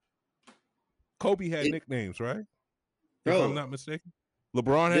Kobe had nicknames, right? Bro, if I'm not mistaken.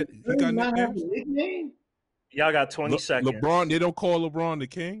 LeBron does he Curry got not have a nicknames. nickname? Y'all got 20 seconds. LeBron, they don't call LeBron the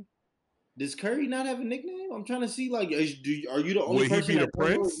king. Does Curry not have a nickname? I'm trying to see. Like, are you the only Would he person be that the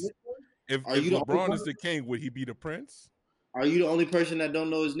don't know his prince? nickname? If LeBron is the king, would he be the prince? Are you the only person that don't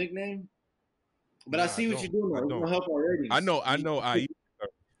know his nickname? But Nah, I see what you're doing. It's gonna help our ratings. I know. Aisha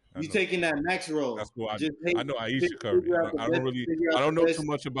Curry. You taking that Max role? That's what Just I know. Aisha Curry. I don't know too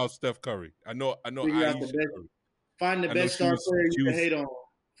much about Steph Curry. I know Aisha Curry. Find the best star player you can hate on.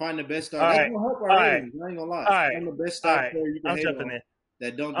 Find the best star. All That's right. gonna help our ratings. I ain't gonna lie. Find the best star player you can hate on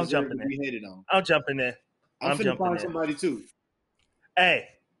that don't deserve to be hated on. I'm jumping in. I'm finna find somebody too. Hey.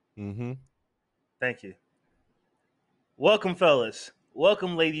 Mm-hmm. Thank you. Welcome, fellas.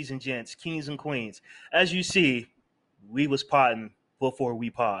 Welcome, ladies and gents, kings and queens. As you see, we was potting before we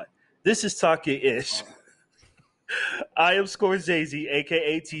pod. This is Talk Your Ish. I am Scorsese,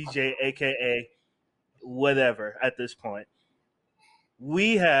 a.k.a. TJ, a.k.a. whatever at this point.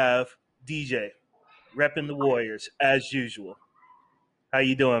 We have DJ repping the Warriors as usual. How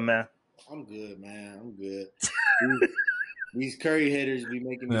you doing, man? I'm good, man. I'm good. These Curry haters be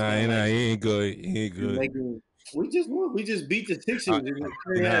making me he ain't good. He ain't good. We just beat the Sixers.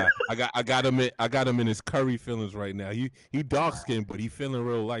 I got him in his Curry feelings right now. He dark skinned, but he feeling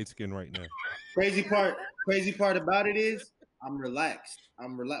real light skinned right now. Crazy part about it is I'm relaxed.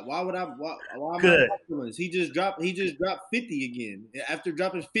 Why would I? Why am Good. I feelings? He just dropped 50 again after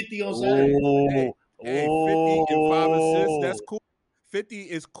dropping 50 on Saturday. Hey, 50 and 5 assists. That's cool. 50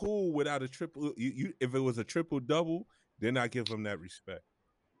 is cool without a triple. You if it was a triple double, then I give him that respect.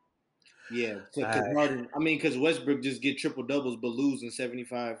 Yeah, because Westbrook just get triple doubles but lose in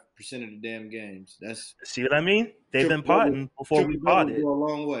 75% of the damn games. See what I mean? They've been potting before we potted. Go a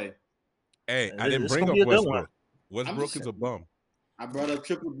long way. Hey, I didn't bring up Westbrook. Westbrook is a bum. You brought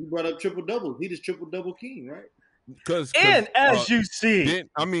up triple doubles. He just triple double king, right? And as you see,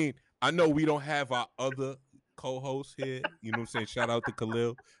 I know we don't have our other co-host here. You know what I'm saying? Shout out to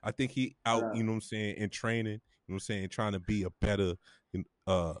Khalil. I think he out. You know what I'm saying? In training. You know what I'm saying? Trying to be a better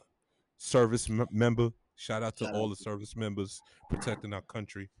service member. Shout out to all the service members protecting our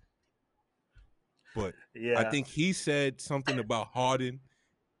country. But I think he said something about Harden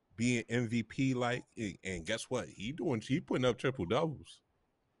being MVP like, and guess what? He putting up triple doubles.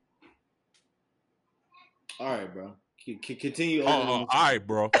 All right, bro. Continue. All right,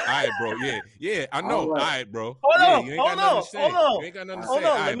 bro. Yeah. I know. All right, bro. Hold on. You ain't got nothing to say. You ain't got nothing to say.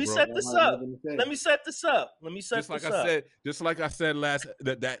 Let me set this up. Let me set this up. Just like I said last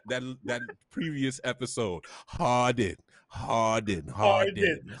that previous episode. Harden.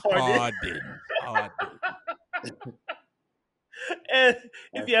 And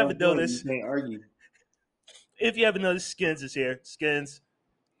if you haven't noticed, you can't argue. If you haven't noticed, Skins is here. Skins,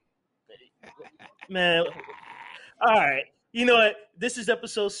 man. All right. You know what? This is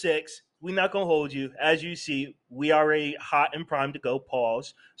episode 6. We're not going to hold you. As you see, we already hot and primed to go.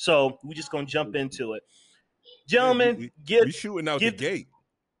 Pause. So we're just going to jump into it. Gentlemen, we shooting out the gate.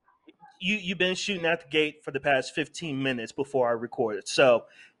 You've been shooting out the gate for the past 15 minutes before I recorded. So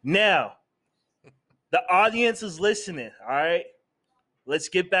now the audience is listening. All right. Let's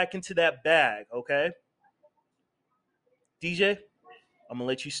get back into that bag. Okay. DJ, I'm going to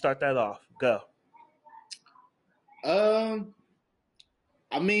let you start that off. Go.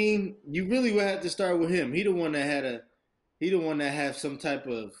 I mean, you really would have to start with him. He the one that have some type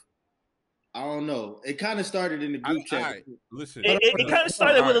of, I don't know. It kind of started in the group chat. Right. Listen, it kind of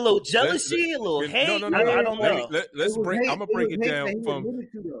started with a little jealousy, a little hate. No, I don't know. I'm gonna break it down from.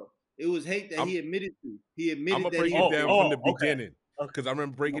 It was hate that he admitted to. I'm gonna break it down from the beginning because I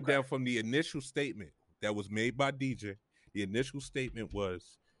remember breaking down from the initial statement that was made by DJ. The initial statement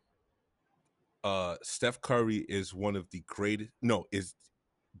was, Steph Curry is one of the greatest. No, is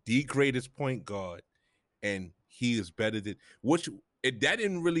the greatest point guard, and he is better than that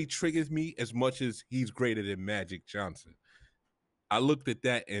didn't really trigger me as much as he's greater than Magic Johnson. I looked at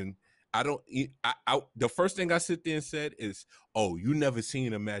that and the first thing I sit there and said is, oh, you never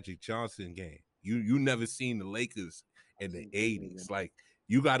seen a Magic Johnson game. You never seen the Lakers in the 80s. Like,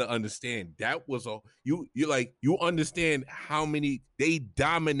 you got to understand that was you understand how many they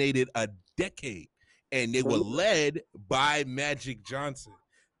dominated a decade and they were led by Magic Johnson.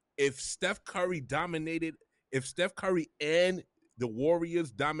 If Steph Curry and the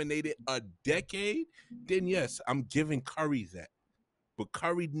Warriors dominated a decade, then yes, I'm giving Curry that. But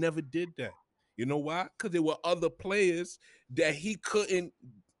Curry never did that. You know why? Because there were other players that he couldn't,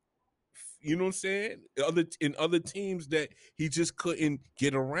 you know what I'm saying? In other teams that he just couldn't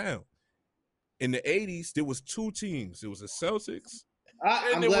get around. In the 80s, there was 2 teams. There was the Celtics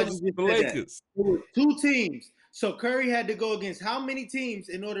I'm it glad was you the just said that. Lakers. It was 2 teams. So Curry had to go against how many teams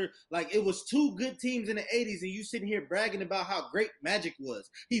in order? Like it was 2 good teams in the '80s, and you sitting here bragging about how great Magic was.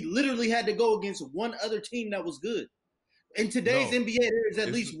 He literally had to go against one other team that was good. In today's No, NBA, there is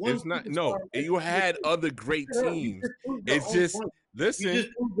at least one it's not. superstar. No, you had other great You teams. just proved your It's own just point. You listen. just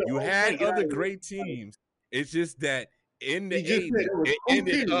proved your You own had point. Get out other of here. great teams. It's just that in the He just said '80s, it was it 2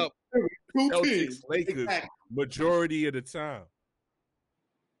 ended teams. up There was 2 Celtics teams. Lakers Exactly. majority of the time.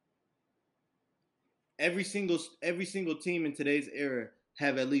 Every single team in today's era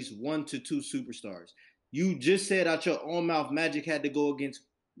have at least 1 to 2 superstars. You just said out your own mouth, Magic had to go against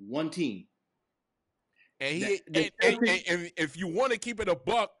one team. And Celtics, and if you want to keep it a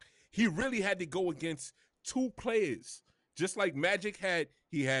buck, he really had to go against 2 players. Just like Magic had,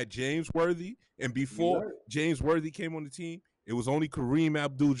 he had James Worthy, and before right. James Worthy came on the team, it was only Kareem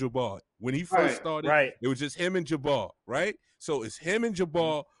Abdul-Jabbar. When he first started, it was just him and Jabbar, right? So it's him and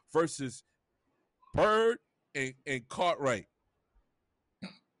Jabbar versus Bird and Cartwright.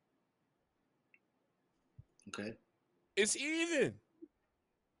 Okay. It's even.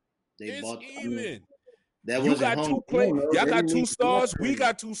 It's even. That you got 2 players. Y'all got 2 stars. We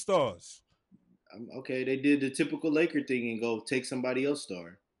got 2 stars. Okay, they did the typical Laker thing and go take somebody else's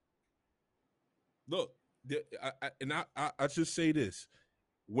star. Look, I just say this: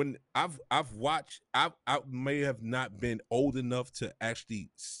 when I've watched, I may have not been old enough to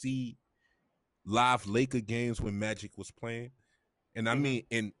actually see live Laker games when Magic was playing, and I mean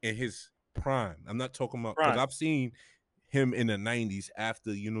in his prime. I'm not talking about because I've seen him in the '90s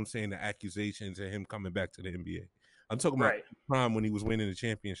after, you know what I'm saying, the accusations and him coming back to the NBA. I'm talking about prime when he was winning the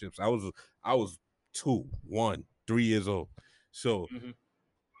championships. I was 2, 1, 3 years old. So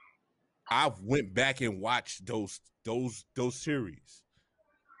I went back and watched those series.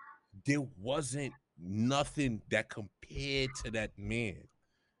 There wasn't nothing that compared to that man.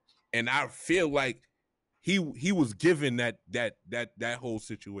 And I feel like he was given that whole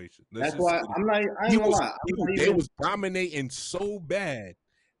situation. That's why I ain't gonna lie. They was dominating so bad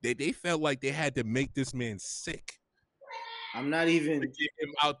that they felt like they had to make this man sick. I'm not even to get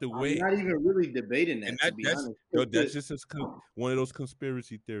him out the way. I'm not even really debating that. And to be honest, that's just one of those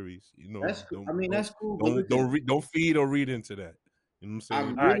conspiracy theories. You know, that's cool. Don't feed or read into that. You know what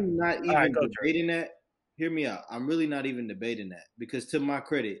I'm saying? I'm really not even debating that. Hear me out. I'm really not even debating that because, to my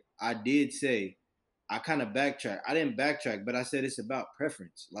credit, I did say I kind of backtrack. I didn't backtrack, but I said it's about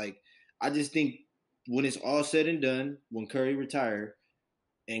preference. Like, I just think when it's all said and done, when Curry retires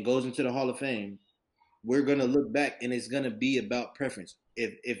and goes into the Hall of Fame, we're gonna look back and it's gonna be about preference.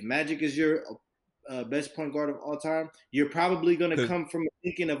 If Magic is your best point guard of all time, you're probably gonna come from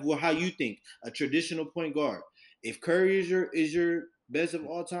thinking of how you think, a traditional point guard. If Curry is your best of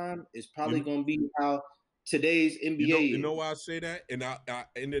all time, it's probably gonna be how today's NBA. You know why I say that, and I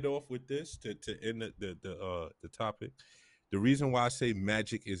ended off with this to end the topic. The reason why I say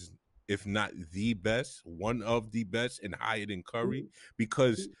Magic is, if not the best, one of the best, and higher than Curry,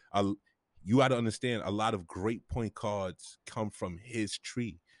 because you got to understand, a lot of great point guards come from his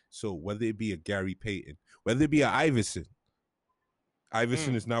tree. So whether it be a Gary Payton, whether it be a Iverson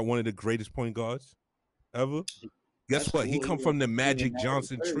is not one of the greatest point guards ever. Guess what? Cool. He come from the Magic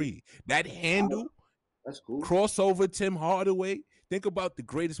Johnson tree. That handle, that's cool. Crossover Tim Hardaway. Think about the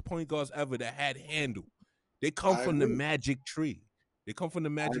greatest point guards ever that had handle. They come from the Magic tree. They come from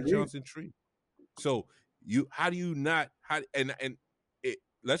the Magic Johnson tree. So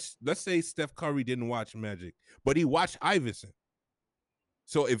let's say Steph Curry didn't watch Magic, but he watched Iverson.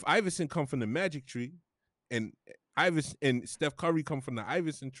 So if Iverson come from the Magic tree, and Iverson and Steph Curry come from the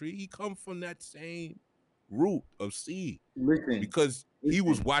Iverson tree, he come from that same root of seed. Listen, because he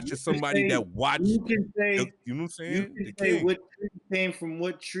was watching somebody that watched. You can say, you know what I'm saying? You can say what tree came from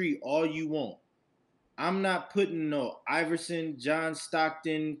what tree all you want. I'm not putting no Iverson, John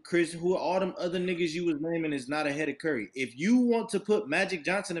Stockton, Chris, who all them other niggas you was naming is not ahead of Curry. If you want to put Magic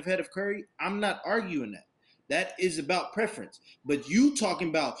Johnson ahead of Curry, I'm not arguing that. That is about preference. But you talking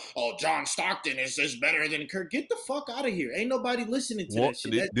about, John Stockton is better than Curry. Get the fuck out of here. Ain't nobody listening to that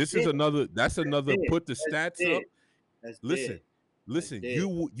shit. That's another put the stats up. Listen,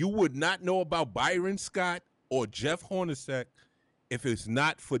 you would not know about Byron Scott or Jeff Hornacek if it's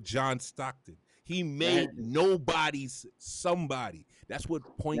not for John Stockton. He made nobody's somebody. That's what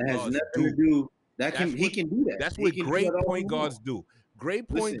point guards do. He can do that. That's what great point guards do. Great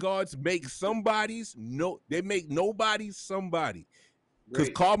point guards make somebody's they make nobody's somebody. Because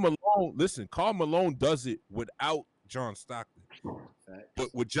Karl Malone does it without John Stockton.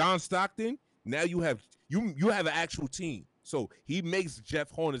 But with John Stockton, now you have an actual team. So he makes Jeff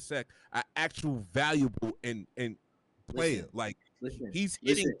Hornacek an actual valuable and player. Like He's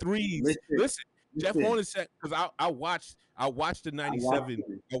hitting threes. Listen, Jeff Hornacek, because I watched the '97.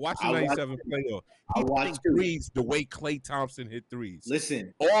 I watched the '97 playoff. He hitting threes the way Klay Thompson hit threes.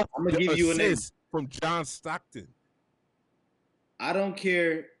 Listen, off I'm gonna give you a name from John Stockton. I don't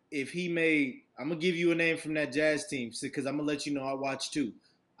care if he made. I'm gonna give you a name from that Jazz team because I'm gonna let you know I watched too.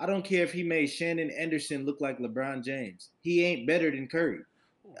 I don't care if he made Shannon Anderson look like LeBron James. He ain't better than Curry.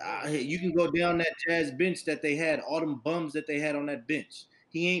 You can go down that Jazz bench that they had, all them bums that they had on that bench.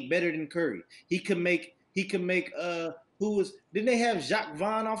 He ain't better than Curry. He can make didn't they have Jacques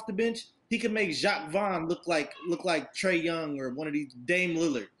Vaughn off the bench? He can make Jacques Vaughn look like Trae Young or one of these Dame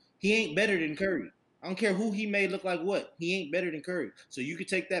Lillard. He ain't better than Curry. I don't care who he made look like what. He ain't better than Curry. So you could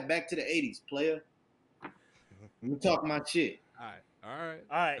take that back to the 80s, player. You talk my shit. All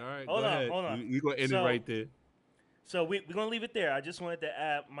right. Hold on. We're going to end it right there. So we're going to leave it there. I just wanted to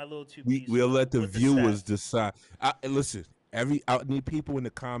add my little two pieces. We'll let the viewers decide. Listen, I need people in the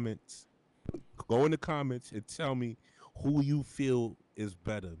comments. Go in the comments and tell me who you feel is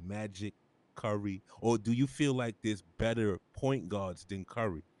better, Magic, Curry, or do you feel like there's better point guards than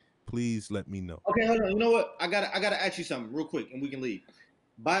Curry? Please let me know. Okay, hold on. You know what? I gotta ask you something real quick, and we can leave.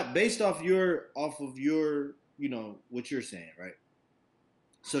 Based off of your, what you're saying, right?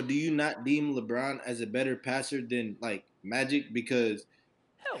 So, do you not deem LeBron as a better passer than like Magic? Because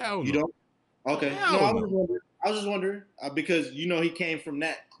hell you no. don't. Okay, no. I was just wondering because he came from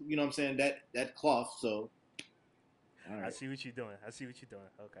that. You know what I'm saying, that cloth. So. Right. I see what you're doing.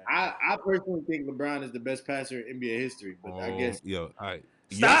 Okay. I personally think LeBron is the best passer in NBA history, but I guess all right.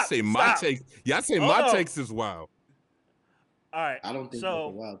 Stop, my takes. Y'all say my takes is wild. All right. I don't think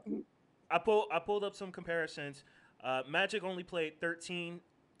so. That's wild. I pulled up some comparisons. Magic only played 13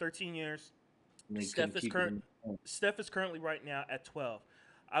 years. Steph is currently right now at 12.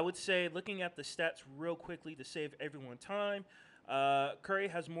 I would say, looking at the stats real quickly to save everyone time, Curry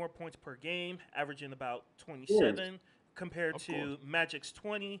has more points per game, averaging about 27 compared to Magic's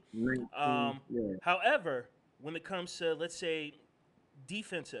 20. However, when it comes to, let's say,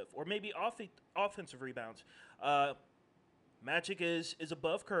 defensive or maybe offensive rebounds, Magic is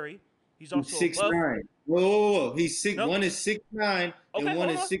above Curry. He's also 6'9". Whoa. He's 6'. Nope. One is 6'9", and one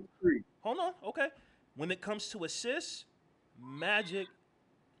is 6'3". Hold on. Okay. When it comes to assists, Magic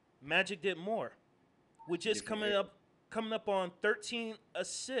did more, which is coming up on 13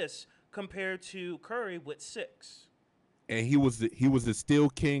 assists compared to Curry with 6. And he was the steal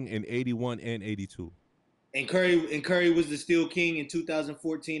king in 81 and 82. And Curry was the steal king in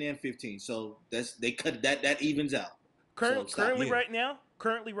 2014 and 15. So they cut that evens out. Currently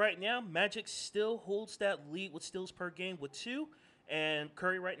right now, Magic still holds that lead with steals per game with 2, and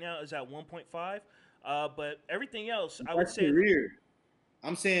Curry right now is at 1.5. But everything else, I would say. Career.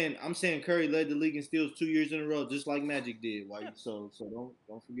 I'm saying Curry led the league in steals 2 years in a row, just like Magic did. So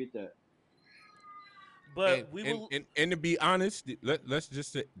don't forget that. But and to be honest, let's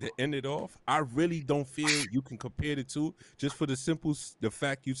just to end it off. I really don't feel you can compare the two, just for the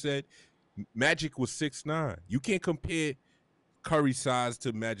fact you said Magic was 6'9". You can't compare Curry size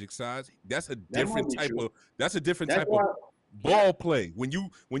to Magic size. That's a different type of ball play. When you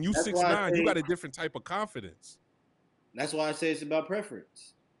 6'9", you got a different type of confidence. That's why I say it's about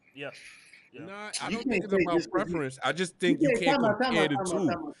preference. Yeah. Nah, I don't think it's about preference. I just think you can't compare the two.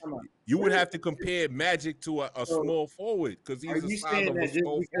 You would have to compare Magic to a small forward because he's the size of a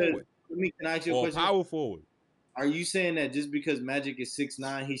small forward. Can I ask you a question? Or power forward. Are you saying that just because Magic is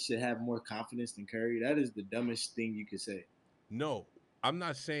 6'9", he should have more confidence than Curry? That is the dumbest thing you could say. No, I'm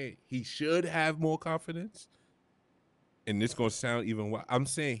not saying he should have more confidence. And this gonna sound even wild. I'm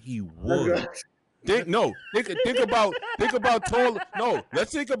saying he would. Think about taller. No,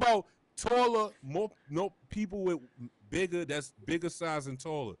 let's think about taller, people with bigger size and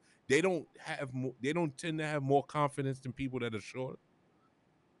taller. They don't tend to have more confidence than people that are shorter.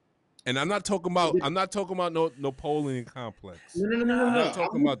 And I'm not talking about no Napoleon complex. No. I'm not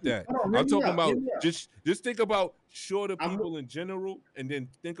talking about that. I'm talking about just think about shorter people in general, and then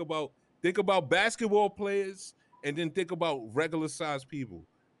think about basketball players, and then think about regular sized people.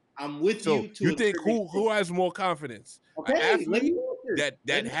 I'm with you. So you think who has more confidence? An athlete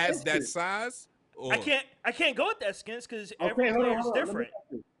that has that size? Or? I can't go with that, Skins, because every player is different.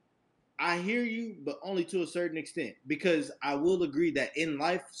 I hear you, but only to a certain extent, because I will agree that in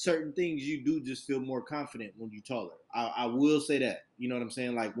life, certain things you do just feel more confident when you're taller. I will say that. You know what I'm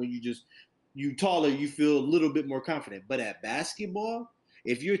saying? Like when you taller, you feel a little bit more confident. But at basketball,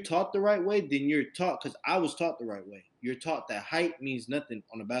 if you're taught the right way, then you're taught, because I was taught the right way. You're taught that height means nothing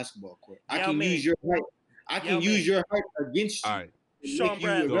on a basketball court. I can use your height. I can use your height against you. All right. Sean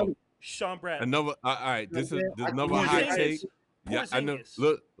Bradley. Another. All right. This is another hot take. Yeah, I know.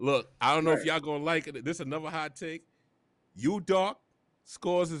 Porzingis. Look. I don't know if y'all gonna like it. This is another hot take. You dark,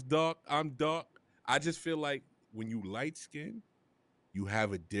 Scores is dark. I'm dark. I just feel like when you light skin, you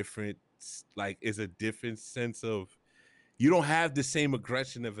have a different, like, it's a different sense of. You don't have the same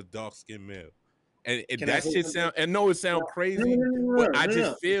aggression of a dark skinned male. And Can I that say shit something? sound. And no, it sound crazy, but I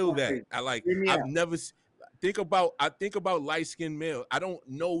just feel that. Hear me I've out. never. I think about light skinned male. I don't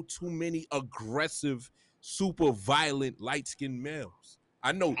know too many aggressive, super violent light skinned males.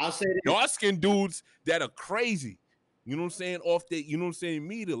 I know I'll say this. dark skinned dudes that are crazy. You know what I'm saying? Off the, you know what I'm saying,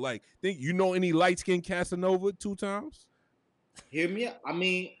 meter. Like, think you know any light skinned Casanova 2 times? Hear me out. I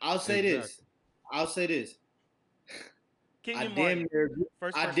mean, I'll say this. Kenyon I Martin.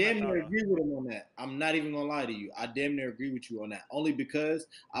 damn near agree with him on that. I'm not even gonna lie to you. I damn near agree with you on that. Only because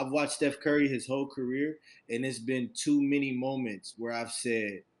I've watched Steph Curry his whole career, and it's been too many moments where I've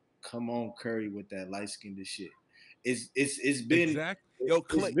said, "Come on, Curry, with that light skinned shit." It's been Exactly. Yo,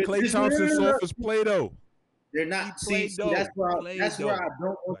 it's been, Clay this, Thompson soft as Play-Doh. They're not. See, that's where I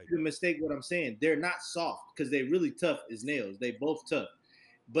don't want you to mistake what I'm saying. They're not soft because they're really tough as nails. They both tough,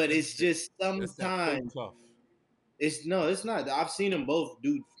 but it's just sometimes tough. it's not. I've seen them both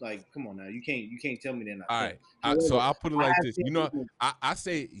do, like, come on now. You can't tell me they're not All tough. right. So I'll put it like this. You know, them- I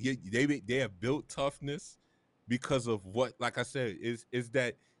say they have built toughness because of what, like I said, is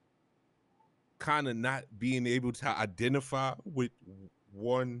that kind of not being able to identify with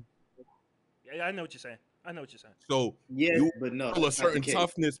one. Yeah, I know what you're saying. So yes, you but no, feel a that's not the certain case.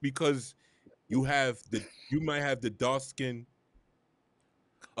 toughness because you might have the dark skin.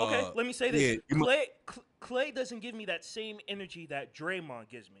 Okay, let me say this. Yeah, Clay doesn't give me that same energy that Draymond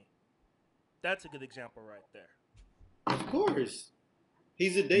gives me. That's a good example right there. Of course,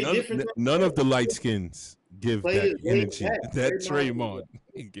 he's a day different. None of the light skins give Clay that is way energy back. that Draymond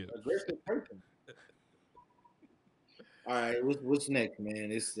Draymond gives. aggressive person. All right, what's next, man?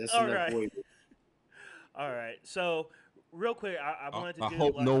 That's All enough right. for you. All right. So, real quick, I wanted to I do.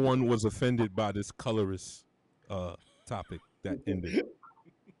 hope no one was offended by this colorist topic that ended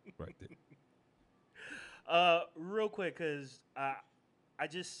right there. Real quick, because I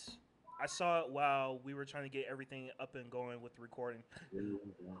saw it while we were trying to get everything up and going with the recording.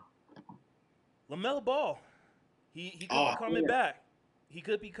 LaMelo Ball, he could be coming back. He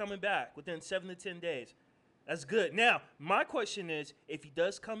could be coming back within 7 to 10 days. That's good. Now, my question is, if he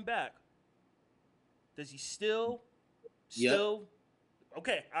does come back, does he still?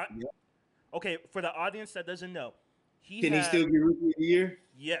 Okay. Okay, for the audience that doesn't know, Can he still get Rookie of the Year?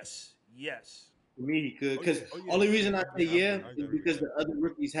 Yes. For me, he could. Because only reason I say is because the other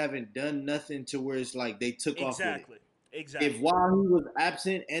rookies haven't done nothing to where it's like they took off with it. Exactly. If while he was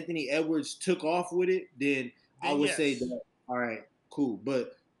absent, Anthony Edwards took off with it, then I would say that, all right, cool.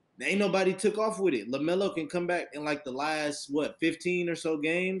 But ain't nobody took off with it. LaMelo can come back in like the last 15 or so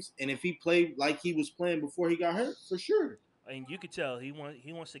games, and if he played like he was playing before he got hurt, for sure. And you could tell he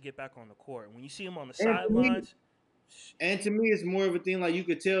wants to get back on the court. When you see him on the sidelines. And to me, it's more of a thing like you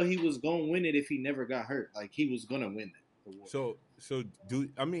could tell he was gonna win it if he never got hurt. Like he was gonna win that award. So all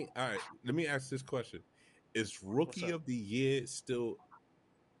right, let me ask this question. Is Rookie of the Year still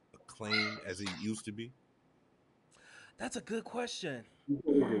acclaimed as it used to be? That's a good question.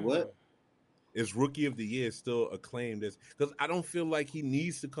 What? Is Rookie of the Year still acclaimed as, because I don't feel like he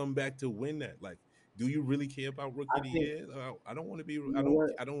needs to come back to win that. Like, do you really care about Rookie of the Year? I don't want to be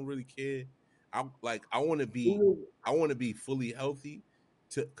I don't really care. I want to be fully healthy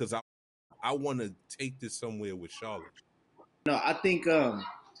because I want to take this somewhere with Charlotte. No, I think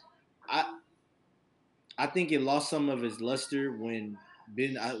I think it lost some of its luster when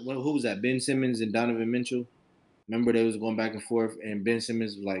who was that? Ben Simmons and Donovan Mitchell. Remember they was going back and forth, and Ben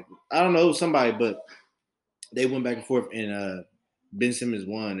Simmons was like, I don't know somebody, but they went back and forth, and Ben Simmons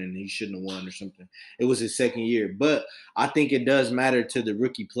won, and he shouldn't have won or something. It was his second year, but I think it does matter to the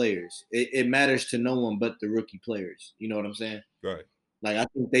rookie players. It matters to no one but the rookie players. You know what I'm saying? Right. Like I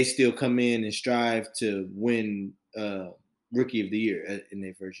think they still come in and strive to win Rookie of the Year in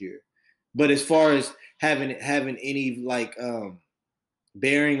their first year. But as far as having any like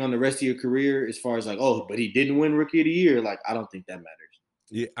bearing on the rest of your career, as far as like, oh, but he didn't win Rookie of the Year, like I don't think that matters.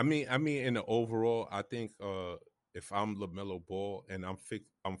 Yeah, I mean, in the overall, I think if I'm LaMelo Ball and I'm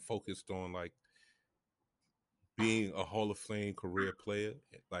focused on like being a Hall of Fame career player,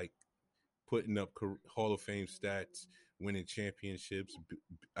 like putting up Hall of Fame stats, winning championships,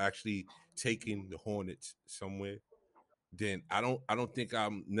 actually taking the Hornets somewhere, then I don't think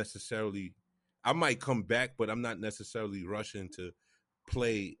I'm necessarily. I might come back, but I'm not necessarily rushing to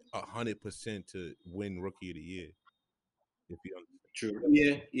play 100% to win Rookie of the Year. If you understand. True.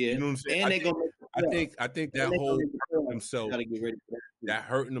 Yeah. You know what I'm saying? And they're gonna make the I think that whole hurting himself, that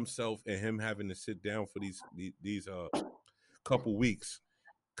hurting himself, and him having to sit down for these couple weeks,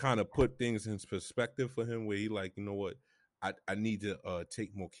 kind of put things in perspective for him. Where he like, you know what, I need to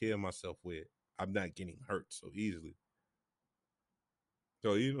take more care of myself. Where I'm not getting hurt so easily.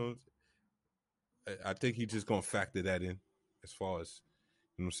 So I think he's just gonna factor that in as far as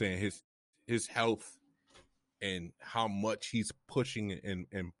what I'm saying, his health and how much he's pushing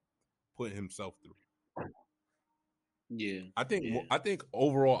and putting himself through. Yeah, I think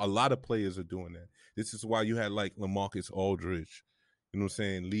overall a lot of players are doing that. This is why you had like LaMarcus Aldridge, you know what I'm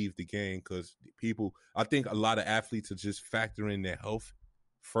saying, leave the game because people. I think a lot of athletes are just factoring their health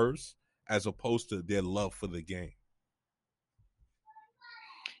first as opposed to their love for the game.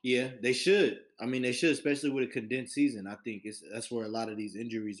 Yeah, they should. I mean, they should, especially with a condensed season. I think that's where a lot of these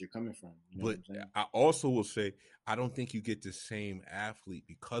injuries are coming from. You know But I also will say I don't think you get the same athlete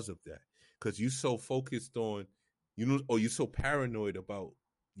because of that. Because you're so focused on, or you're so paranoid about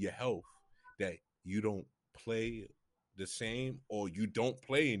your health that you don't play the same or you don't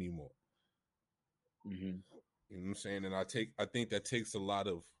play anymore. Mm-hmm. You know what I'm saying? And I think that takes a lot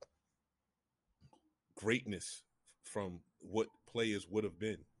of greatness from what players would have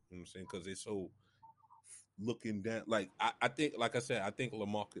been. You know what I'm saying? Because they're so looking down. Like I think, like I said, I think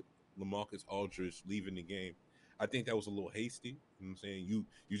LaMarcus Aldridge leaving the game, I think that was a little hasty. You know what I'm saying?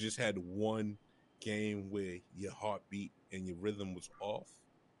 You just had one game where your heartbeat and your rhythm was off,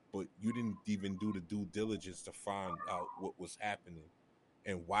 but you didn't even do the due diligence to find out what was happening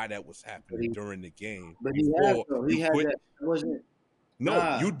and why that was happening during the game. But Before he you had quit. that. That wasn't. No,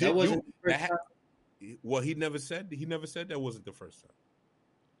 Nah, you did. that wasn't You the first time. well, he never said that wasn't the first time.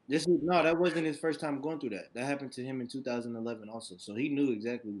 That wasn't his first time going through that. That happened to him in 2011 also. So he knew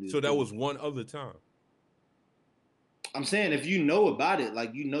exactly what he was So that doing. was one other time. I'm saying if you know about it,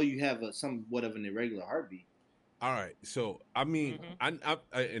 like you have a somewhat of an irregular heartbeat. All right, so I mean,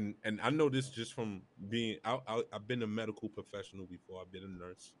 and I know this just from being. I've been a medical professional before. I've been a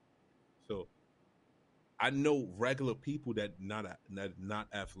nurse, so I know regular people that not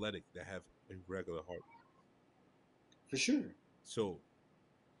athletic that have a regular heartbeat. For sure. So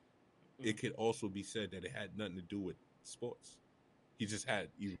it could also be said that it had nothing to do with sports. He just had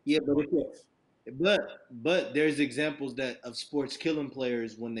but there's examples that of sports killing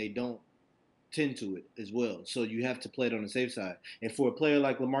players when they don't tend to it as well. So you have to play it on the safe side. And for a player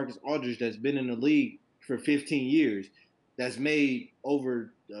like LaMarcus Aldridge that's been in the league for 15 years, that's made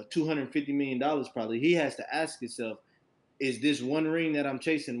over $250 million probably, he has to ask himself, is this one ring that I'm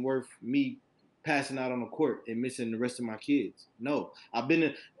chasing worth me passing out on the court and missing the rest of my kids? No. I've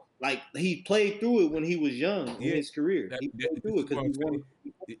been like he played through it when he was young in his career. He played through it because he wanted.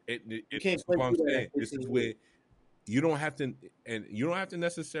 You can't play through that. This is where you don't have to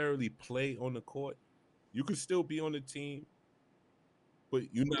necessarily play on the court. You could still be on the team, but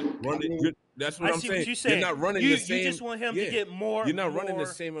you're not running. That's what I'm saying. What you're saying. You're not running the same. You just want him to get more. You're not running the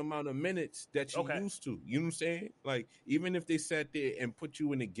same amount of minutes that you Okay. used to. You know what I'm saying? Like even if they sat there and put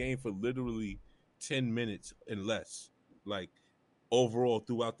you in a game for literally 10 minutes and less, like overall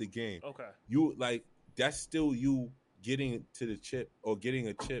throughout the game, okay, you like that's still you getting to the chip or getting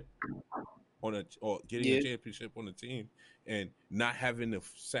a chip on a a championship on the team and not having to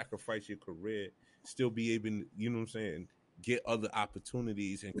sacrifice your career, still be able to, you know what I'm saying, get other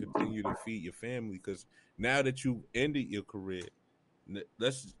opportunities and continue to feed your family. Because now that you ended your career,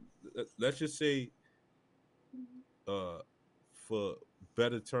 let's just say, for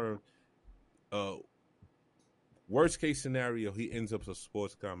better term, worst case scenario, he ends up a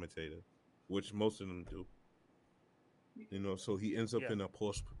sports commentator, which most of them do. You know, so he ends up in a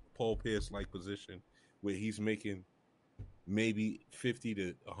Paul Pierce like position where he's making maybe 50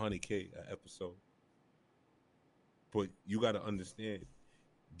 to 100K an episode. But you got to understand,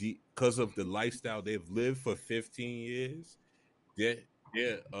 because of the lifestyle they've lived for 15 years, their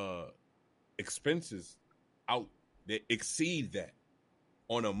expenses they exceed that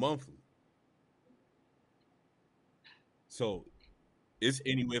on a monthly. So it's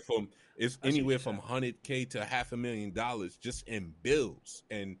anywhere from 100K to $500,000 just in bills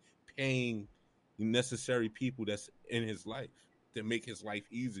and paying necessary people that's in his life to make his life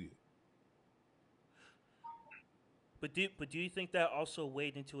easier. But do you think that also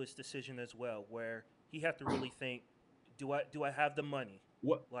weighed into his decision as well, where he had to really think, do I have the money?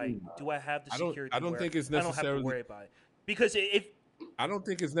 What, like, do I have the security? I don't think it's necessarily. I don't have to worry about it, because I don't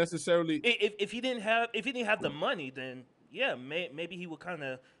think it's necessarily. If he didn't have the money, then yeah, maybe he would kind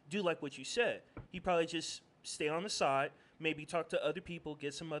of do like what you said. He probably just stay on the side, maybe talk to other people,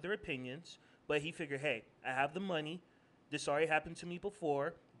 get some other opinions. But he figured, hey, I have the money. This already happened to me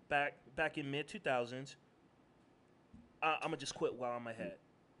before. back in mid 2000s. I'm gonna just quit while I'm ahead.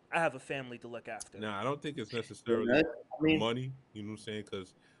 I have a family to look after. No, I don't think it's necessarily money. You know what I'm saying?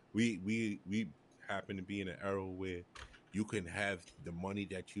 Because we happen to be in an era where you can have the money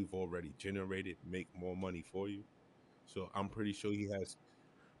that you've already generated make more money for you. So I'm pretty sure he has.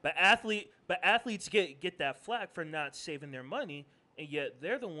 But athletes get that flack for not saving their money, and yet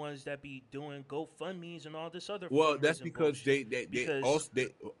they're the ones that be doing GoFundMe's and all this other. Well, that's because bullshit. they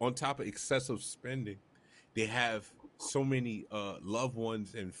on top of excessive spending, they have so many loved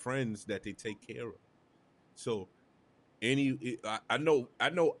ones and friends that they take care of. So I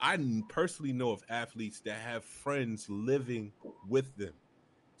personally know of athletes that have friends living with them,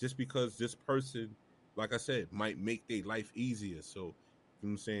 just because this person, like I said, might make their life easier. So, you know what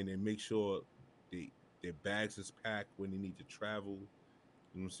I'm saying, they make sure their bags is packed when they need to travel.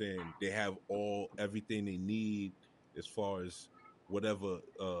 You know what I'm saying? They have everything they need as far as whatever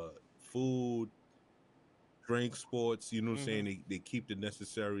food, drink, sports, you know what I'm saying? They keep the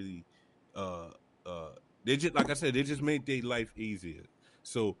necessary uh they just, like I said, they just made their life easier.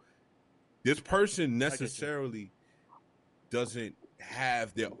 So this person necessarily doesn't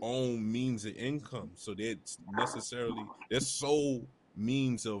have their own means of income. So that's necessarily their sole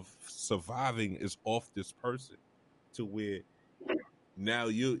means of surviving is off this person, to where now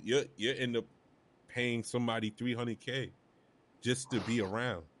you end up paying somebody $300K just to be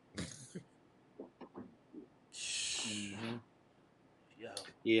around.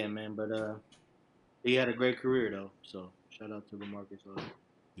 Yeah, man, but he had a great career though. So shout out to LaMarcus Aldridge.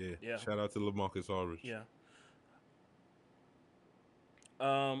 Yeah. Shout out to LaMarcus Aldridge. Yeah.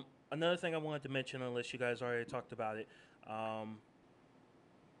 Another thing I wanted to mention, unless you guys already talked about it, the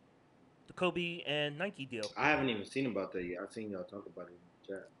Kobe and Nike deal. I haven't even seen about that yet. I've seen y'all talk about it in the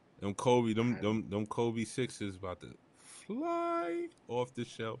chat. Them Kobe 6s about to fly off the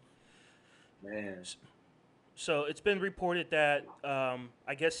shelf. Man. So it's been reported that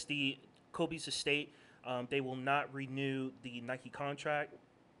I guess the Kobe's estate, they will not renew the Nike contract.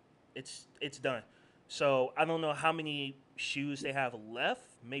 It's done. So I don't know how many shoes they have left.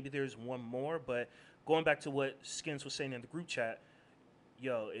 Maybe there's one more, but going back to what Skins was saying in the group chat,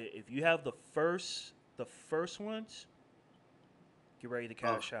 yo, if you have the first ones, get ready to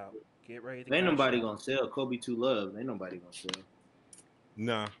cash out. Get ready to. Ain't nobody gonna sell Kobe 2 Love. Ain't nobody gonna sell.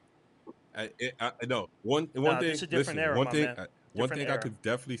 Nah, I no one thing. It's a different era, one thing I could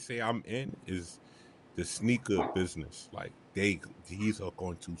definitely say I'm in is the sneaker business. Like these are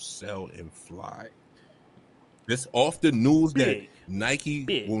going to sell and fly. It's off the news that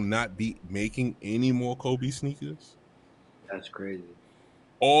Nike will not be making any more Kobe sneakers. That's crazy.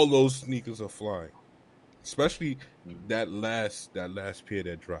 All those sneakers are flying, especially that last pair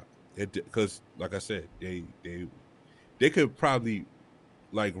that dropped. Because, like I said, they could probably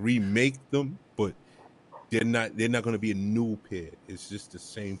like remake them, but they're not going to be a new pair. It's just the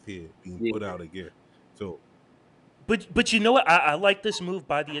same pair being put out again. So. But you know what? I like this move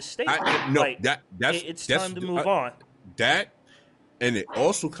by the estate. It's time to move on. That, and it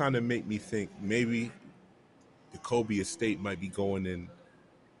also kind of made me think maybe the Kobe estate might be going in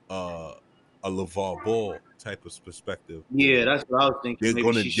a LeVar Ball type of perspective. Yeah, that's what I was thinking.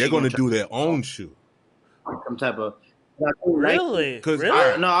 They're gonna do their own shoe. Some type of really? Because no,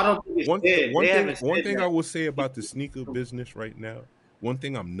 I don't think it's one thing I will say about the sneaker business right now. One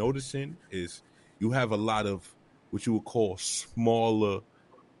thing I'm noticing is you have a lot of what you would call smaller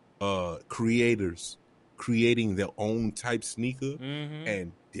creators creating their own type sneaker,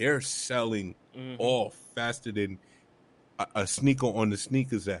 and they're selling off faster than a sneaker on the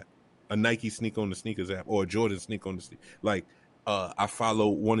sneakers app, a Nike sneaker on the sneakers app, or a Jordan sneaker on the sneakers. Like I follow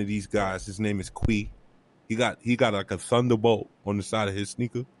one of these guys. His name is Quee. He got like a thunderbolt on the side of his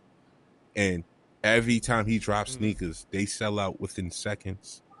sneaker, and every time he drops sneakers, they sell out within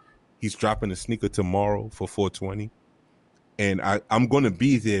seconds. He's dropping a sneaker tomorrow for $420, and I'm going to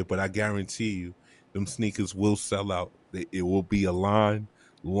be there, but I guarantee you, them sneakers will sell out. It will be a line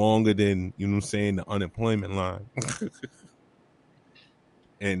longer than, you know what I'm saying, the unemployment line.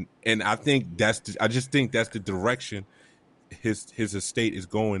 and I think I just think that's the direction his estate is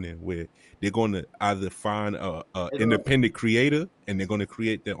going in, where they're going to either find a independent creator and they're going to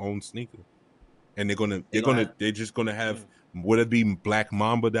create their own sneaker, and they're just going to have whether it be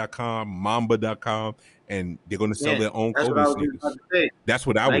blackmamba.com, mamba.com, and they're going to sell their own Kobe sneakers. That's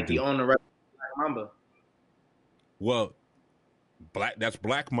what I would do. Nike own the right Black Mamba. Well, that's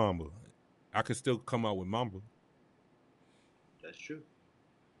Black Mamba. I could still come out with Mamba. That's true.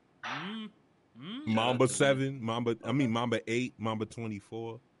 Mamba 7, Mamba 8, Mamba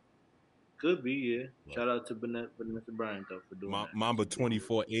 24. Could be, yeah. Shout out to Vanessa Bryant though for doing that. Mamba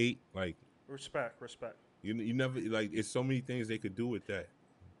 24/8, like Respect. you never like. It's so many things they could do with that,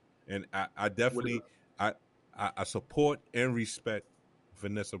 and I definitely I support and respect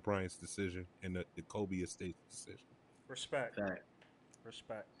Vanessa Bryant's decision and the Kobe Estate's decision. Respect.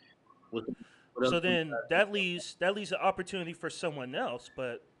 What So then that leaves an opportunity for someone else,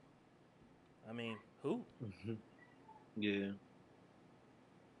 but I mean, who? Yeah.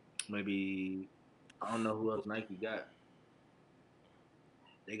 Maybe I don't know who else Nike got.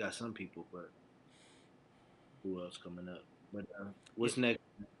 They got some people, but who else coming up? But what's next?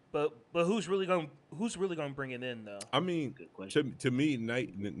 But who's really gonna bring it in though? I mean, to me,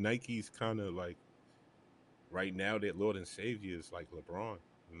 Nike's kind of like right now their Lord and Savior is like LeBron.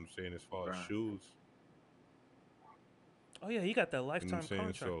 You know what I'm saying, as far as shoes. Oh yeah, he got that lifetime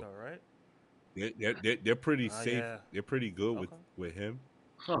contract though, right? They're pretty safe. Yeah. They're pretty good with him.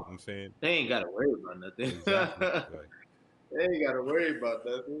 Huh. You know what I'm saying they ain't got to worry about nothing. Exactly. They ain't got to worry about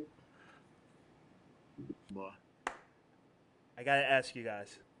nothing. Boy, I gotta ask you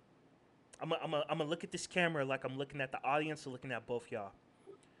guys. I'm gonna look at this camera like I'm looking at the audience or looking at both y'all.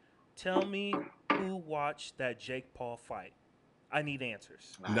 Tell me who watched that Jake Paul fight. I need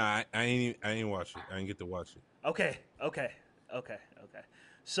answers. Nah, I ain't watch it. I didn't get to watch it. Okay.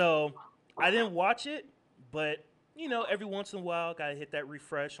 So I didn't watch it, but you know, every once in a while, gotta hit that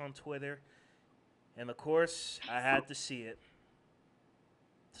refresh on Twitter, and of course, I had to see it.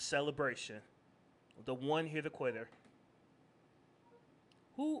 The celebration, the one here, the quitter.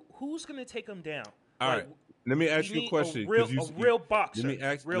 Who's gonna take him down? All right. Let me ask you a question. A real boxer.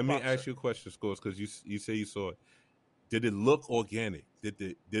 Let me ask you a question, Scores, because you say you saw it. Did it look organic?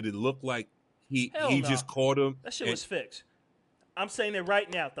 Did it look like he just caught him? That shit was fixed. I'm saying it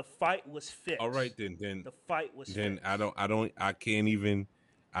right now. The fight was fixed. All right, then the fight was then fixed. I can't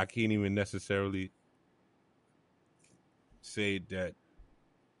even necessarily say that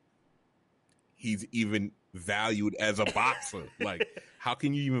he's even valued as a boxer. Like, how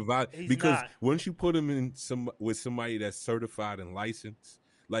can you even value? Because once you put him in with somebody that's certified and licensed,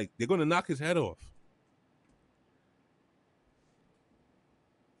 like, they're gonna knock his head off.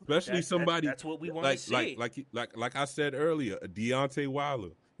 Especially somebody that's what we want to see. Like I said earlier, a Deontay Wilder.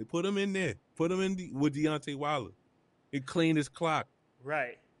 They put him in there. Put him in with Deontay Wilder. It cleaned his clock.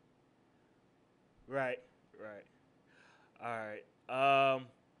 Right. All right.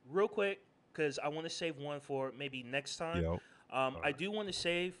 Real quick, because I want to save one for maybe next time. Yo. I do want to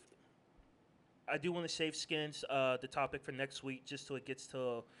save Skins the topic for next week, just so it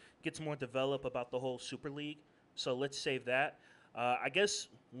gets more developed about the whole Super League. So let's save that. I guess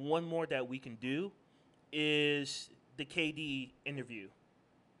one more that we can do is the KD interview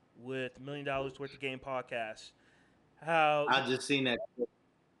with $1 Million Worth of Game podcast. How I just seen that.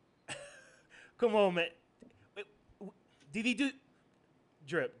 Come on, man. Did he do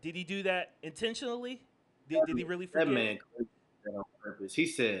Drip? Did he do that intentionally? Did he really forget? That man did that on purpose. He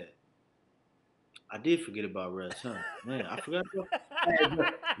said, "I did forget about Russ, huh? Man, I forgot about."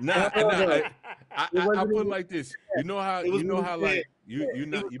 I put it like this. You know how like you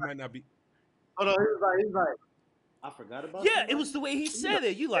might not be. Oh no, he was like, I forgot about. Yeah, it was the way he said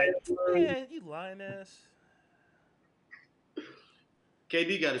it. You like, man, you lying ass.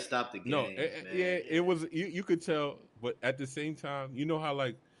 KD got to stop the game. No, it was. You could tell, but at the same time, you know how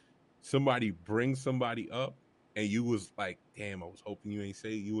like somebody brings somebody up, and you was like, damn, I was hoping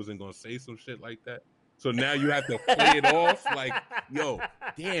you wasn't gonna say some shit like that. So now you have to play it off like, yo,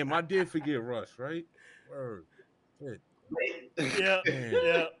 damn, I did forget Russ, right? Word. Yeah. You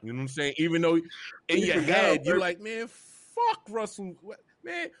know what I'm saying? Even though in your head you're like, man, fuck Russell,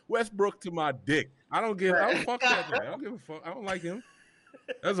 man, Westbrook to my dick. I don't fuck that guy. I don't give a fuck. I don't like him.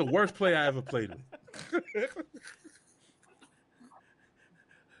 That's the worst player I ever played with.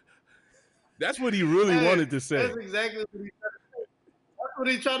 That's what he really wanted to say. That's exactly what he tried to say. That's what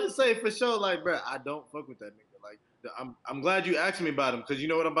he tried to say for sure. Like, bro, I don't fuck with that nigga. Like, I'm glad you asked me about him, because you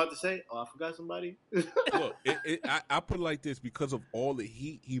know what I'm about to say? Oh, I forgot somebody. Look, I put it like this, because of all the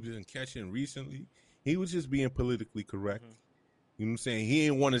heat he's been catching recently, he was just being politically correct. Mm-hmm. You know what I'm saying? He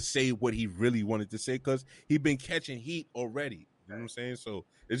didn't want to say what he really wanted to say because he'd been catching heat already. You know what I'm saying? So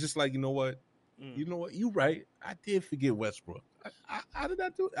it's just like, you know what? You know what? You right. I did forget Westbrook. How did I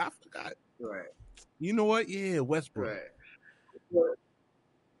do it? I forgot. Right. You know what? Yeah, Westbrook. Right.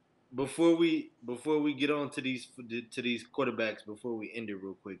 Before we get on to these quarterbacks, before we end it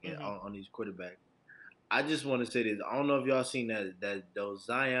real quick on these quarterbacks, I just want to say this. I don't know if y'all seen those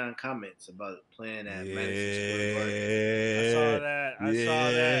Zion comments about playing at Madison Square Garden. I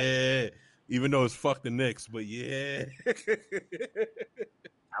saw that. Even though it's fuck the Knicks, but yeah.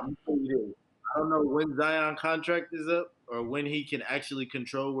 I'm gonna tell you this. don't know when Zion contract is up or when he can actually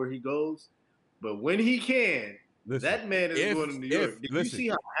control where he goes, but when he can, that man is going to New York. Did you see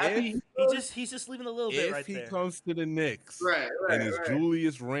how happy he's just leaving a little bit right there. If he comes to the Knicks, right, and it's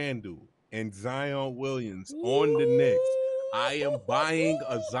Julius Randle and Zion Williams on the Knicks, I am buying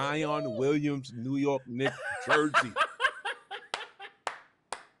a Zion Williams New York Knicks jersey.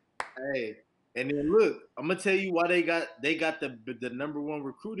 Hey, and then look, I'm gonna tell you why they got the number one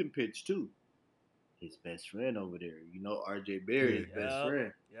recruiting pitch too. His best friend over there, RJ Barry's best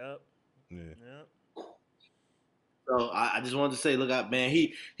friend. Yep. So I just wanted to say, look out, man.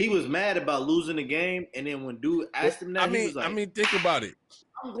 He was mad about losing the game, and then when dude asked him that, he was like, think about it.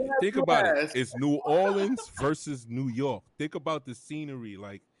 Think about it. It's New Orleans versus New York. Think about the scenery.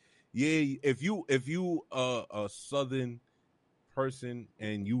 Like, yeah, if you a Southern person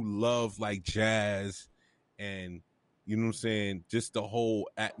and you love like jazz and you know what I'm saying, just the whole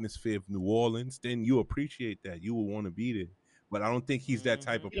atmosphere of New Orleans, then you appreciate that. You will want to be there. But I don't think he's that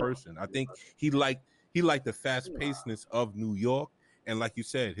type of person. I think he liked the fast pacedness of New York, and like you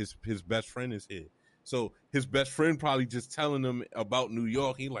said, his best friend is here. So his best friend probably just telling him about New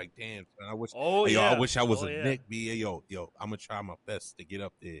York. He like, damn, son, I wish I was a Knick. Yo, I'm gonna try my best to get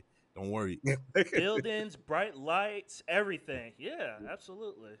up there. Don't worry. Buildings, bright lights, everything. Yeah,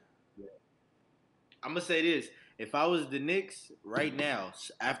 absolutely. Yeah. I'm gonna say this: if I was the Knicks right now,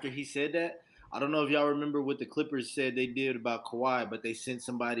 after he said that, I don't know if y'all remember what the Clippers said they did about Kawhi, but they sent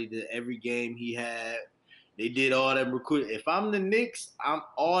somebody to every game he had. They did all that recruiting. If I'm the Knicks,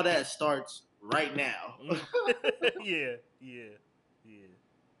 all that starts right now. Yeah.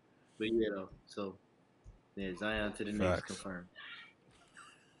 But though, so yeah, Zion to the Knicks confirmed.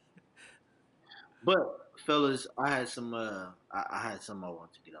 But fellas, I had some I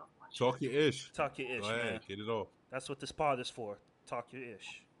want to get off my chest. Talk your ish. Go ahead, man. Get it off. That's what this pod is for. Talk your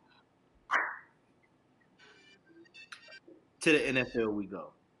ish. To the NFL we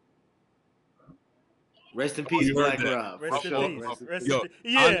go. Rest in peace, Black Rob. Rest in peace. Yo,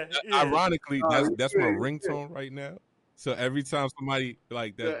 ironically, that's my ringtone right now. So every time somebody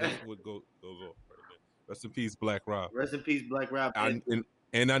like that, that's what goes off right there. Rest in peace, Black Rob. Rest in peace, Black Rob.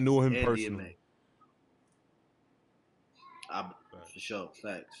 And I knew him personally. For sure,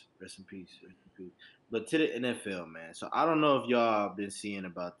 facts. Rest in peace. But to the NFL, man. So I don't know if y'all been seeing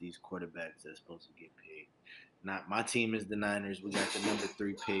about these quarterbacks that's supposed to get paid. Not my team is the Niners. We got the number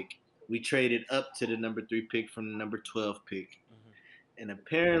 3 pick. We traded up to the number 3 pick from the number 12 pick. Mm-hmm. And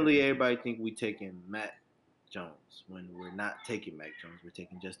apparently everybody think we taking Mac Jones when we're not taking Mac Jones. We're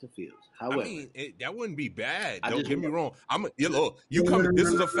taking Justin Fields. However, that wouldn't be bad. Don't get me wrong. This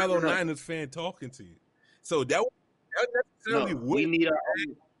is a fellow Niners fan talking to you. So that necessarily we need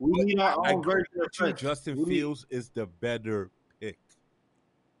our own version of Justin Fields is the better pick.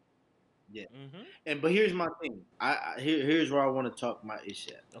 Yeah, but here's my thing. Here's where I want to talk my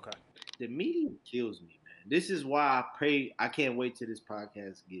issue at. Okay, the media kills me, man. This is why I can't wait till this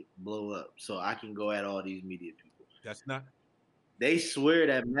podcast blow up so I can go at all these media people. That's not. They swear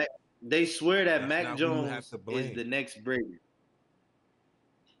that Mac Jones is the next Brady.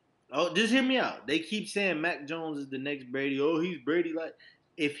 Oh, just hear me out. They keep saying Mac Jones is the next Brady. Oh, he's Brady like.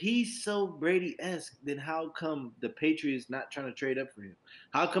 If he's so Brady-esque, then how come the Patriots not trying to trade up for him?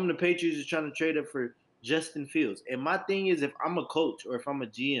 How come the Patriots is trying to trade up for Justin Fields? And my thing is, if I'm a coach or if I'm a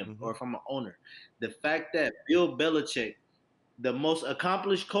GM or if I'm an owner, the fact that Bill Belichick, the most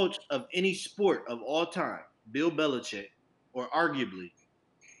accomplished coach of any sport of all time, Bill Belichick, or arguably,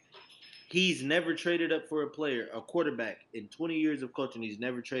 he's never traded up for a quarterback. In 20 years of coaching, he's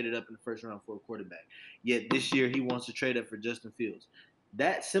never traded up in the first round for a quarterback. Yet this year, he wants to trade up for Justin Fields.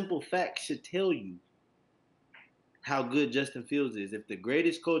 That simple fact should tell you how good Justin Fields is. If the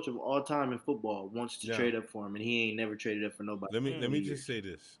greatest coach of all time in football wants to trade up for him, and he ain't never traded up for nobody. Let me just say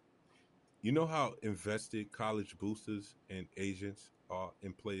this. You know how invested college boosters and agents are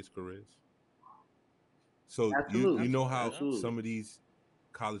in players' careers? So you know how some of these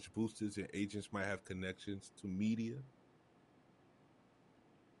college boosters and agents might have connections to media?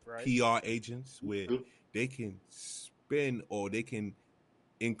 Right. PR agents where they can spin or they can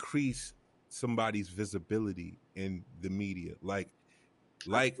increase somebody's visibility in the media, like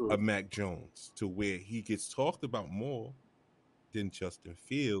a Mac Jones, to where he gets talked about more than Justin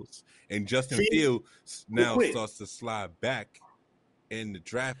Fields, and Justin Fields now starts to slide back in the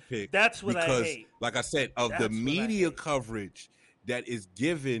draft pick. That's what because, I hate. Like I said, of the media coverage that is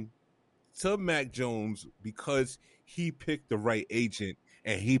given to Mac Jones because he picked the right agent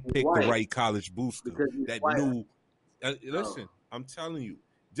and he picked the right college booster that knew. Listen, I'm telling you.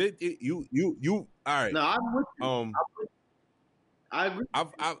 You all right? No, I'm with you. I agree.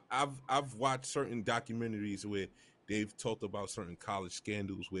 I've watched certain documentaries where they've talked about certain college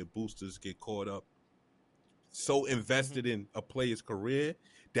scandals where boosters get caught up so invested in a player's career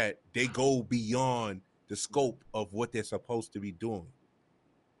that they go beyond the scope of what they're supposed to be doing.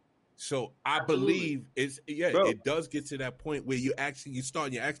 So I believe it does get to that point where you ask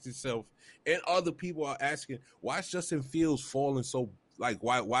yourself, and other people are asking, why is Justin Fields falling so, like,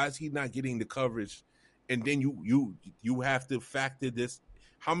 why is he not getting the coverage? And then you have to factor this,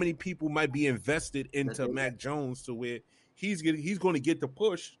 how many people might be invested into Mac Jones to where he's going to get the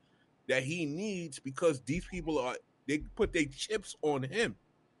push that he needs because these people they put their chips on him.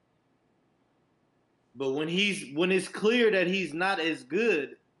 But when it's clear that he's not as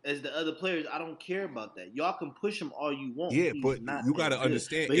good as the other players, I don't care about that. Y'all can push him all you want. Yeah, but you got to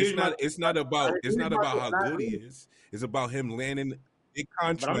understand, it's not about how good he is. It's about him landing a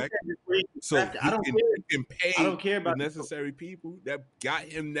contract so he can pay I don't care about the necessary people that got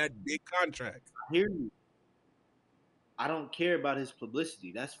him that big contract. I hear you. I don't care about his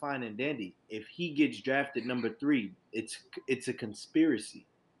publicity. That's fine and dandy. If he gets drafted number 3, it's a conspiracy,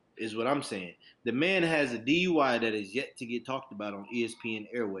 is what I'm saying. The man has a DUI that is yet to get talked about on ESPN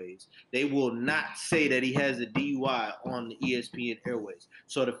Airways. They will not say that he has a DUI on the ESPN Airways.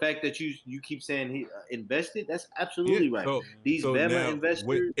 So the fact that you keep saying he invested, that's absolutely right. These Bama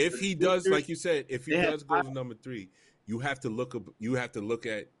investors, if he does, like you said, if he does go to number 3, you have to look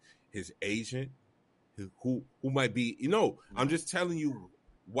at his agent, who might be. I'm just telling you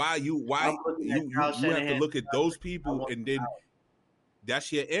why you have to look at those people, and then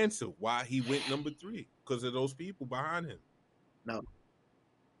that's your answer why he went number 3, because of those people behind him. No,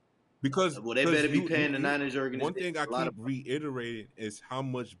 because they better be paying the Niners organization. One thing I keep reiterating is how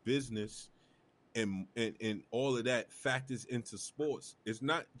much business and all of that factors into sports. It's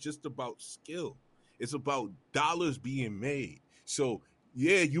not just about skill; it's about dollars being made. So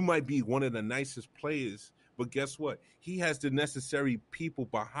yeah, you might be one of the nicest players, but guess what? He has the necessary people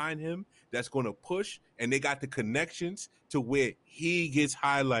behind him that's going to push, and they got the connections to where he gets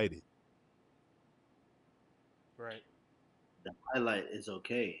highlighted. Right. The highlight is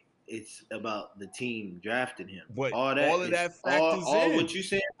okay. It's about the team drafting him. But all of that factors in. What you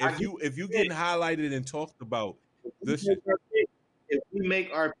said. If you getting highlighted and talked about, if we make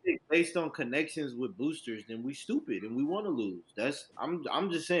our pick based on connections with boosters, then we stupid and we want to lose.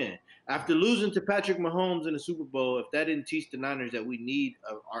 I'm just saying. After losing to Patrick Mahomes in the Super Bowl, if that didn't teach the Niners that we need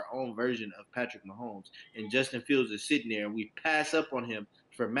our own version of Patrick Mahomes, and Justin Fields is sitting there and we pass up on him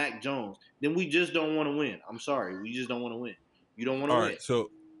for Mac Jones, then we just don't want to win. I'm sorry, we just don't want to win. You don't want to win. All right,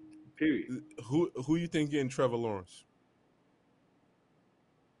 so period. Who you think getting Trevor Lawrence?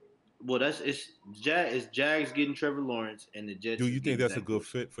 Well, it's Jags getting Trevor Lawrence, and the Jets. Do you think that's a good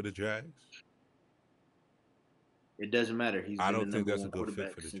fit for the Jags? It doesn't matter. I don't think that's a good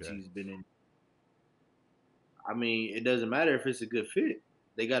fit for the Jags. He's been in. I mean, it doesn't matter if it's a good fit.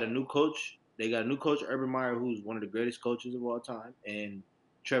 They got a new coach. Urban Meyer, who's one of the greatest coaches of all time, and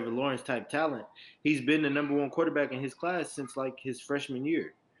Trevor Lawrence type talent. He's been the number 1 quarterback in his class since like his freshman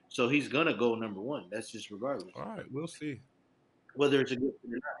year. So he's gonna go number 1. That's just regardless. All right, we'll see whether it's a good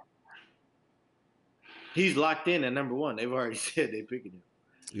fit or not. He's locked in at number 1. They've already said they're picking him.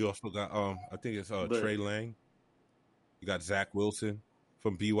 You also got I think it's Trey Lang. You got Zach Wilson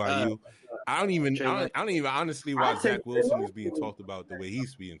from BYU. I don't even honestly why Zach Wilson is being talked about the way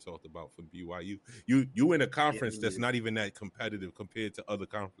he's being talked about from BYU. You in a conference that's not even that competitive compared to other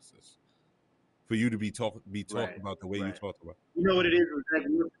conferences. For you to be talked about the way you talked about. You know what it is with Zach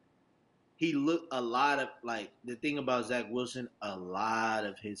Wilson? He looked a lot of like the thing about Zach Wilson. A lot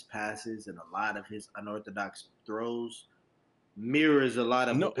of his passes and a lot of his unorthodox throws mirrors a lot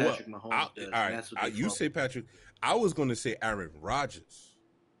of what Patrick Mahomes does. All right, you say Patrick. I was going to say Aaron Rodgers.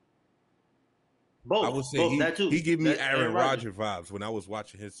 Both. I would say that too. He gave me Aaron Rodgers vibes when I was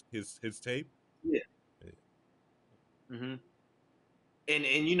watching his tape. Yeah. Mm-hmm.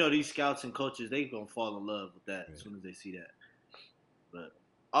 And you know these scouts and coaches, they gonna fall in love with that as soon as they see that. But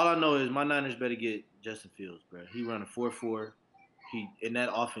all I know is my Niners better get Justin Fields, bro. He run a 4.4. He in that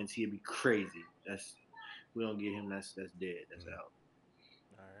offense, he'd be crazy. We don't get him. That's dead. That's out.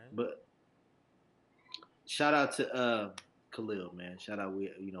 All right. But shout out to Khalil, man. Shout out. We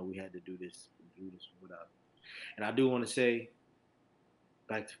had to do this without him. And I do want to say,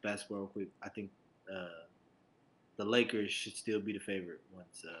 back to basketball real quick. I think the Lakers should still be the favorite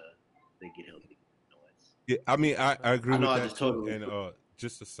once they get healthy. Yeah, I mean, I agree with that too. And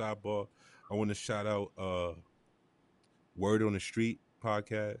just a sidebar, I want to shout out Word on the Street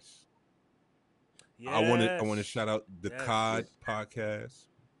podcast. Yeah, I want to shout out the COD podcast.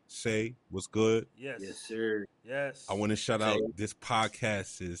 Say, what's good? Yes. Yes, sir. Yes. I want to shout out this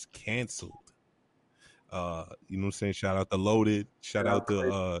podcast is canceled. You know what I'm saying? Shout out to Loaded. Shout out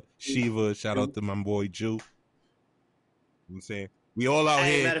to Shiva. Shout out to my boy Jew. You know what I'm saying? We all out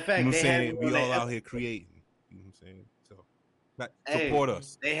here. Matter of fact, you know what I'm they had saying? me We on all their out here creating. You know what I'm saying? So Hey, support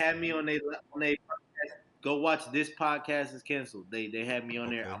us. They had me on their podcast. Go watch This Podcast is Canceled. They had me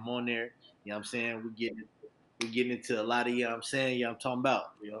on there. Okay. I'm on there. You know what I'm saying? We getting into a lot of, you know what I'm saying? You know what I'm talking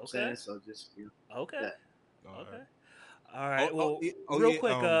about. You know what I'm saying? So just, Okay. that. Okay. All right. Well, real real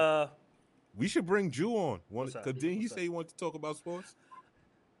quick, we should bring Jew on. What's up? Because didn't he say he wanted to talk about sports?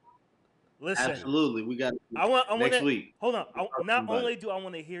 listen. Absolutely. We got I want next week. Hold on. Not about only do I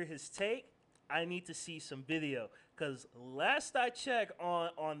want to hear his take, I need to see some video. Because last I checked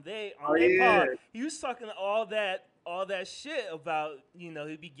on their pod, he was talking all that shit about, you know,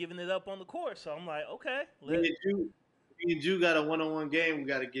 he'd be giving it up on the court. So I'm like, okay. Me and Jew got a one-on-one game we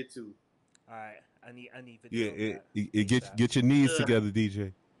got to get to. All right. I need video. Yeah, get your knees together,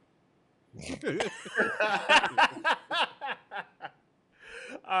 DJ.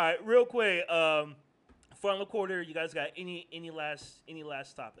 All right, real quick. Final quarter. You guys got any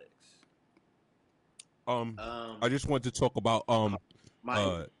last topics? I just want to talk about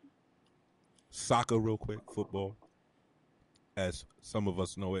soccer real quick, football, as some of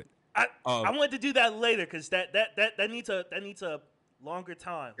us know it. I wanted to do that later because that needs a longer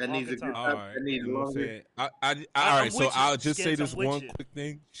time. That needs a good all right. You know what I'm saying? All right, so I'll just say this one quick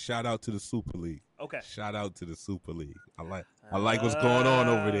thing. Shout out to the Super League. Okay. Shout out to the Super League. I like what's going on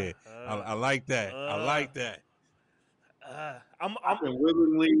over there. I like that. I like that.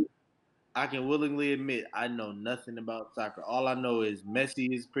 I can willingly admit I know nothing about soccer. All I know is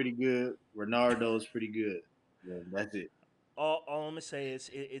Messi is pretty good. Ronaldo is pretty good. Yeah, that's it. All I'm gonna say is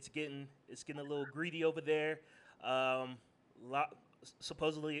it's getting a little greedy over there.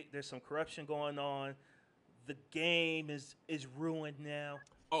 Supposedly there's some corruption going on. The game is ruined now.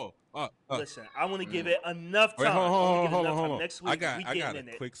 Listen, I want to give it enough time. Hold on. Next week, I got a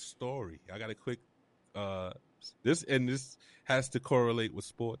quick story. I got a quick this has to correlate with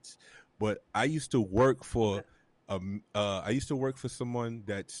sports. But I used to work for someone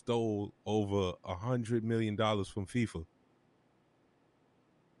that stole over $100 million from FIFA.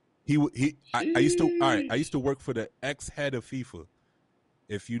 I used to work for the ex-head of FIFA.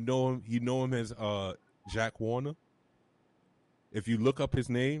 If you know him as Jack Warner. If you look up his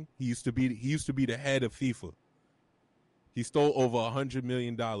name, he used to be the head of FIFA. He stole over $100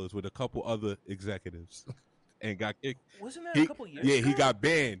 million with a couple other executives, and got kicked. Wasn't that a couple years ago? Yeah, he got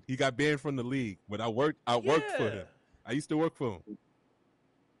banned. He got banned from the league. But I worked for him. I used to work for him.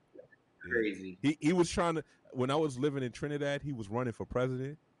 Crazy. He was trying to. When I was living in Trinidad, he was running for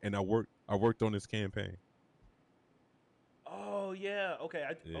president, and I worked on his campaign. Oh yeah. Okay.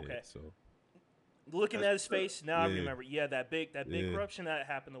 Okay. So looking at his face now, I remember. Yeah, that big corruption that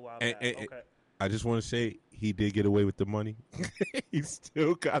happened a while back. Okay. I just want to say he did get away with the money. He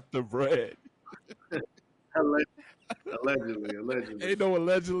still got the bread. Allegedly. Ain't no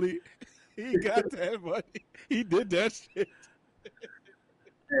allegedly. He got that money. He did that shit.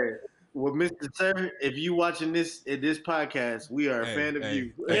 Hey, well, Mr. Sir, if you watching this podcast, we are a fan of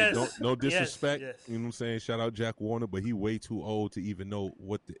you. Yes. No disrespect. Yes. You know what I'm saying? Shout out Jack Warner, but he way too old to even know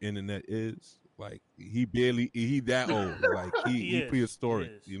what the internet is. Like he that old. Like he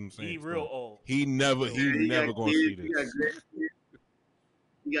prehistoric. You know what I'm saying? He real old. He never gonna see this.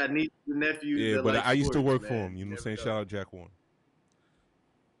 He got nieces and nephews. Yeah, but I used to work for him. Man. You know what I'm saying? Shout out Jack Warner.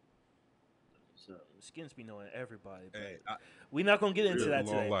 So Skins be knowing everybody. But Hey, we're not gonna get into that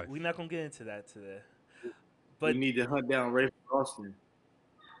today. Life. We're not gonna get into that today. But we need to hunt down Ray Austin.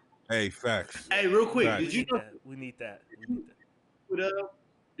 Hey, facts. Hey, real quick, Facts. we need that.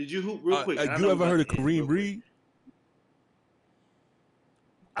 Did you hoop real quick? You ever heard of Kareem Reed?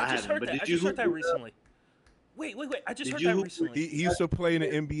 I just heard that. I just heard that recently. Wait! I just heard that recently. He used to play in the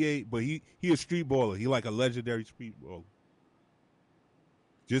NBA, but he a street baller. He like a legendary street baller.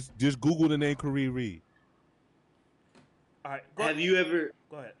 Just Google the name Kareem Reed. All right. Have you ever?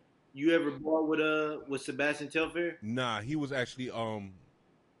 Go ahead. You ever ball with Sebastian Telfair? Nah, he was actually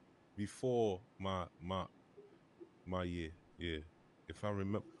before my year. Yeah, if I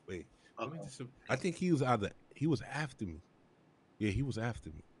remember. Wait, okay. I think he was after me. Yeah, he was after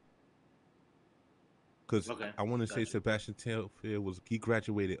me. Because I want to say Sebastian Telfair he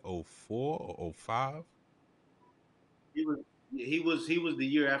graduated 04 or 05. He was the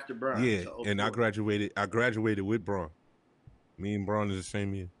year after Bron. Yeah, so and I graduated with Bron. Me and Bron is the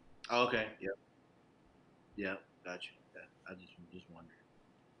same year. Oh, okay. Yep. Gotcha. I just wondering.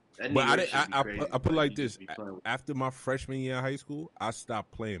 That But New York shit be crazy. I put like you this. just be playing with- After my freshman year in high school, I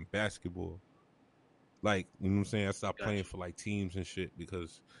stopped playing basketball. Like, you know what I'm saying? I stopped playing for like teams and shit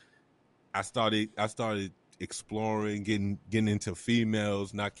because I started exploring, getting into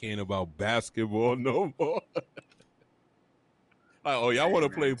females, not caring about basketball no more. Like, oh, y'all want to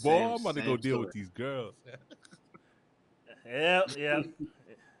play ball? I'm about to go deal with these girls. Yep. Yeah,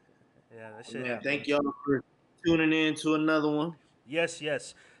 that shit Man, happens. thank y'all for tuning in to another one. Yes.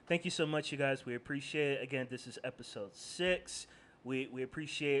 Thank you so much, you guys. We appreciate it. Again, this is episode 6. We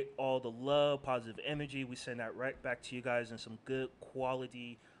appreciate all the love, positive energy. We send that right back to you guys in some good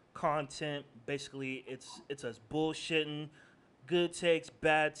quality content. Basically, it's us bullshitting, good takes,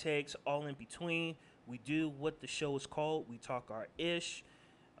 bad takes, all in between. We do what the show is called. We talk our ish.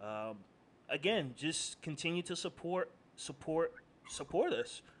 Again, just continue to support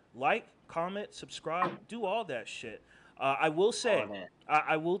us. Like, comment, subscribe, do all that shit. I will say,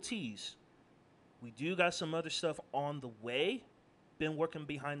 I will tease. We do got some other stuff on the way. Been working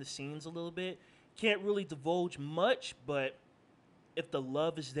behind the scenes a little bit. Can't really divulge much, but if the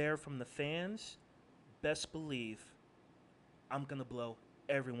love is there from the fans, best believe I'm going to blow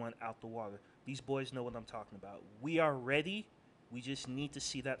everyone out the water. These boys know what I'm talking about. We are ready. We just need to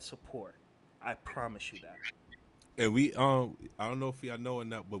see that support. I promise you that. And we I don't know if y'all know or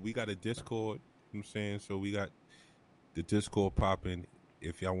not, but we got a Discord. You know what I'm saying? So we got the Discord popping.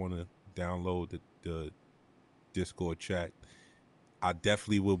 If y'all want to download the Discord chat, I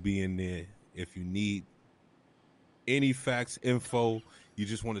definitely will be in there. If you need any facts, info, you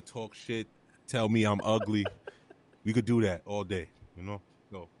just want to talk shit, tell me I'm ugly, we could do that all day, you know?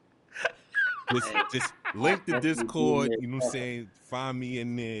 So just link the Discord, you know what I'm saying? Find me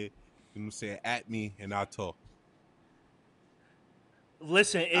in there, you know what I'm saying? At me, and I'll talk.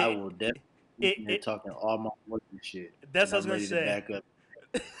 Listen, I will definitely talking all my working shit. That's what I was gonna say. Back up.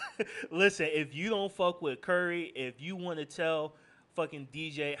 Listen, if you don't fuck with Curry, if you want to tell fucking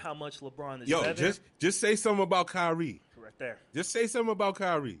DJ how much LeBron is better, just say something about Kyrie. Right there. Just say something about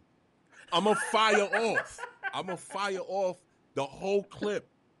Kyrie. I'm gonna fire off. I'm gonna fire off the whole clip.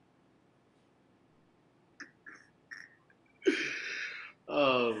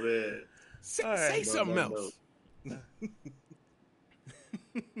 Oh man. Say something else.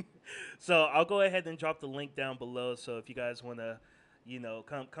 So I'll go ahead and drop the link down below. So if you guys want to,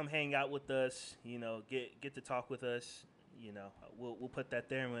 come hang out with us, get to talk with us, we'll put that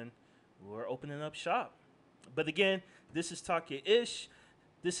there when we're opening up shop. But again, this is Talk Your Ish.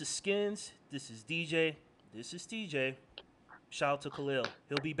 This is Skins. This is DJ. This is TJ. Shout out to Khalil.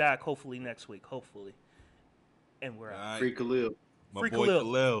 He'll be back hopefully next week. Hopefully. And we're out. Free Khalil. My boy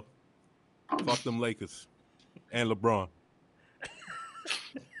Khalil. Fuck them Lakers and LeBron.